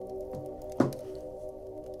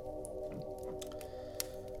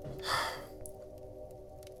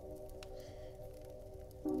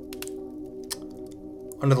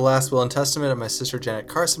Under the last will and testament of my sister Janet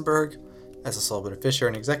Carsonberg, as the sole beneficiary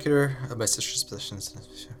and executor of my sister's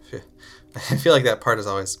possessions. I feel like that part is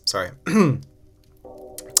always... Sorry.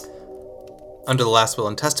 Under the last will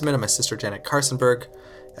and testament of my sister Janet Carsonberg,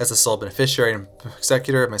 as the sole beneficiary and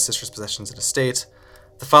executor of my sister's possessions and estate,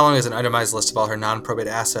 the following is an itemized list of all her non-probate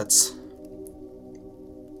assets.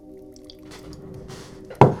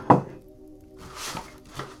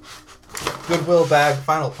 Goodwill bag,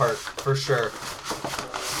 final part, for sure.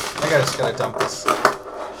 I just gotta dump this.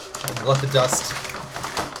 And let the dust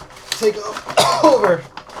take over.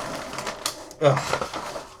 Ugh.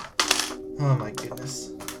 Oh my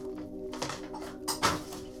goodness.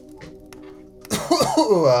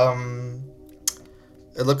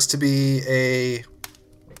 It looks to be a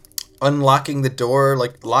unlocking the door,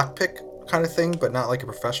 like lockpick kind of thing, but not like a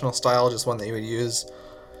professional style, just one that you would use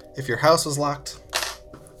if your house was locked.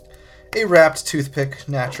 A wrapped toothpick,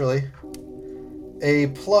 naturally. A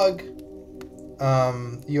plug,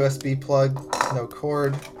 USB plug, no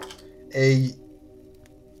cord. A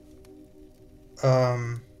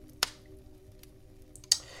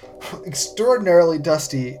extraordinarily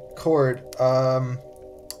dusty cord. I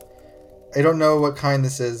don't know what kind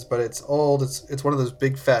this is, but it's old. It's one of those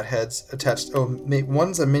big fat heads attached. Oh,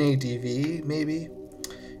 one's a mini DV maybe,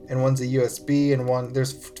 and one's a USB, and one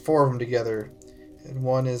there's 4 of them together, and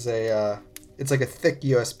one is a it's like a thick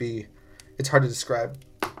USB. It's hard to describe.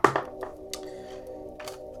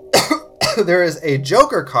 There is a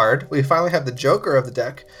Joker card. We finally have the Joker of the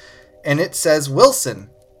deck, and it says Wilson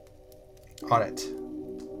on it.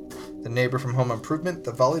 The neighbor from Home Improvement,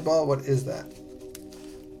 the volleyball. What is that?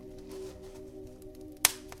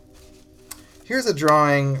 Here's a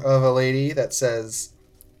drawing of a lady that says,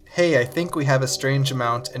 "Hey, I think we have a strange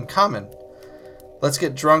amount in common. Let's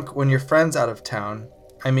get drunk when your friend's out of town.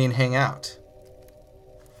 I mean, hang out."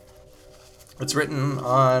 It's written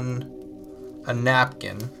on a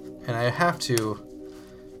napkin, and I have to,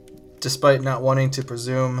 despite not wanting to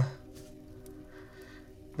presume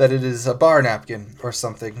that it is a bar napkin or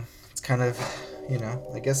something. It's kind of,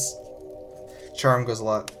 I guess charm goes a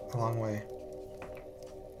long way.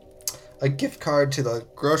 A gift card to the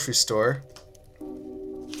grocery store.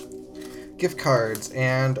 Gift cards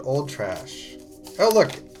and old trash. Oh,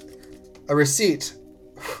 look. A receipt.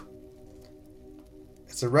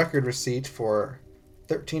 It's a record receipt for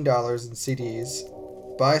 $13 in CDs.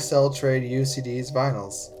 Buy, sell, trade, use CDs,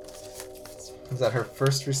 vinyls. Is that her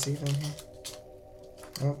first receipt in here?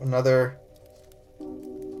 Oh, another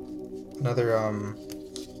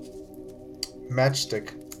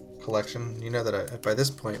matchstick collection. You know that by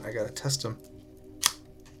this point I gotta test them.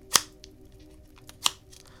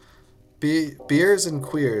 Beers and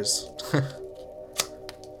queers.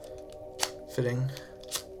 Fitting.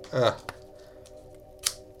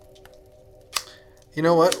 You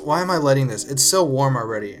know what? Why am I lighting this? It's so warm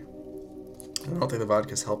already. I don't think the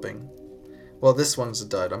vodka's helping. Well, this one's a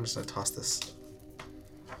dud. I'm just gonna toss this.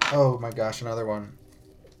 Oh my gosh, another one.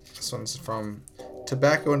 This one's from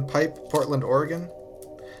Tobacco and Pipe, Portland, Oregon.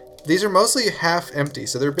 These are mostly half empty,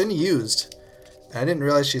 so they've been used. I didn't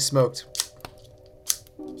realize she smoked.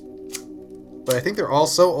 But I think they're all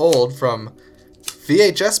so old from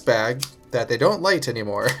VHS bag that they don't light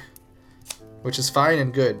anymore. Which is fine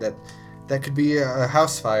and good. That could be a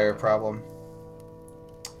house fire problem.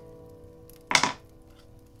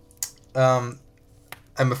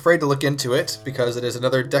 I'm afraid to look into it because it is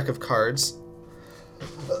another deck of cards.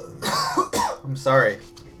 I'm sorry.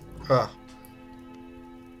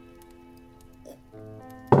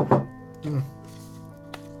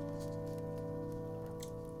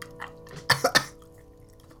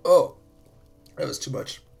 Oh, that was too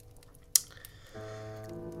much.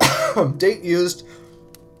 Date used,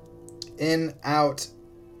 in, out,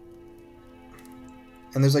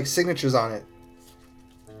 and there's like signatures on it.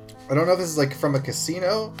 I don't know if this is like from a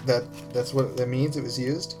casino, that's what that means it was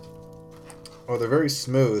used. Oh, they're very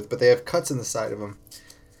smooth, but they have cuts in the side of them,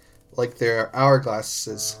 like they're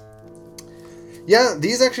hourglasses. Yeah,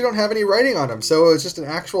 these actually don't have any writing on them, so it's just an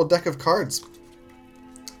actual deck of cards.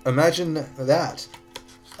 Imagine that.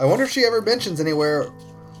 I wonder if she ever mentions anywhere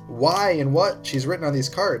why and what she's written on these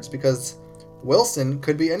cards, because Wilson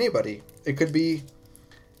could be anybody. It could be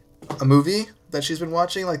a movie that she's been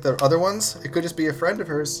watching, like the other ones. It could just be a friend of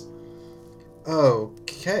hers.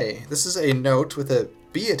 Okay, this is a note with a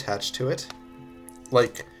B attached to it,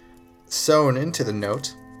 like sewn into the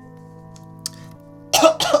note.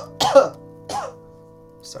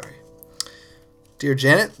 Sorry. Dear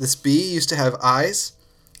Janet, this bee used to have eyes,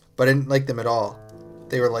 but I didn't like them at all.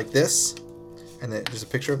 They were like this, and there's a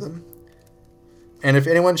picture of them. And if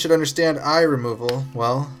anyone should understand eye removal,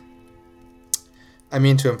 well, I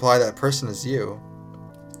mean to imply that person is you.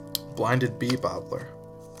 Blinded bee bobbler.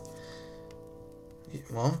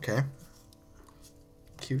 Well, okay.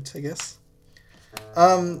 Cute, I guess.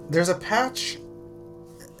 There's a patch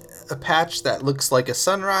that looks like a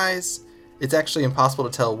sunrise. It's actually impossible to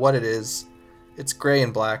tell what it is. It's gray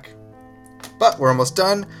and black. But we're almost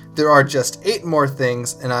done. There are just 8 more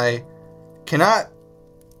things, and I cannot...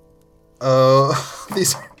 Oh,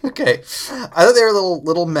 these are... Okay. I thought they were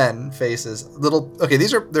little men faces. Okay,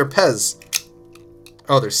 they're Pez.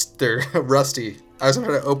 Oh, they're rusty. I was trying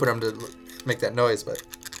to open them to make that noise, but...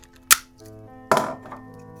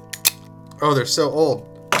 Oh, they're so old.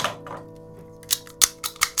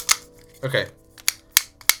 Okay.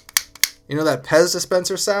 You know that Pez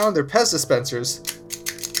dispenser sound? They're Pez dispensers.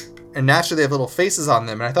 And naturally they have little faces on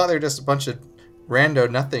them. And I thought they were just a bunch of rando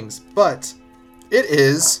nothings. But it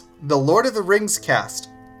is the Lord of the Rings cast.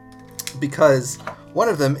 Because one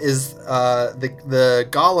of them is the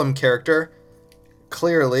Gollum character,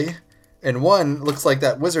 clearly. And one looks like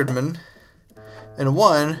that wizardman. And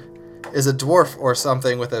one is a dwarf or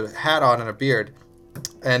something with a hat on and a beard.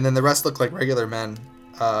 And then the rest look like regular men.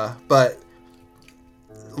 But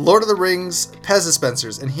Lord of the Rings Pez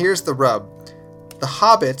dispensers. And here's the rub. The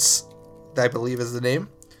hobbits, I believe is the name,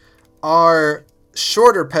 are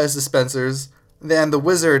shorter Pez dispensers than the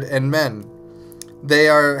wizard and men. They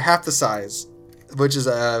are half the size, which is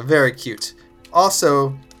very cute.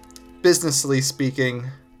 Also, businessly speaking,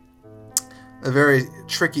 a very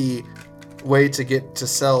tricky way to get to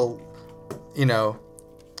sell,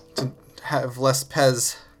 to have less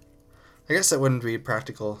Pez. I guess that wouldn't be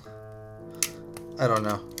practical. I don't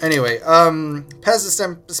know. Anyway,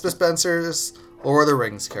 Pez dispensers or the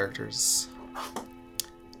Rings characters.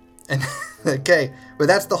 And okay, but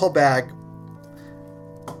that's the whole bag.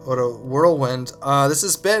 What a whirlwind. This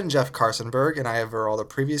has been Jeff Carsonberg, and I have all the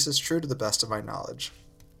previous is true to the best of my knowledge.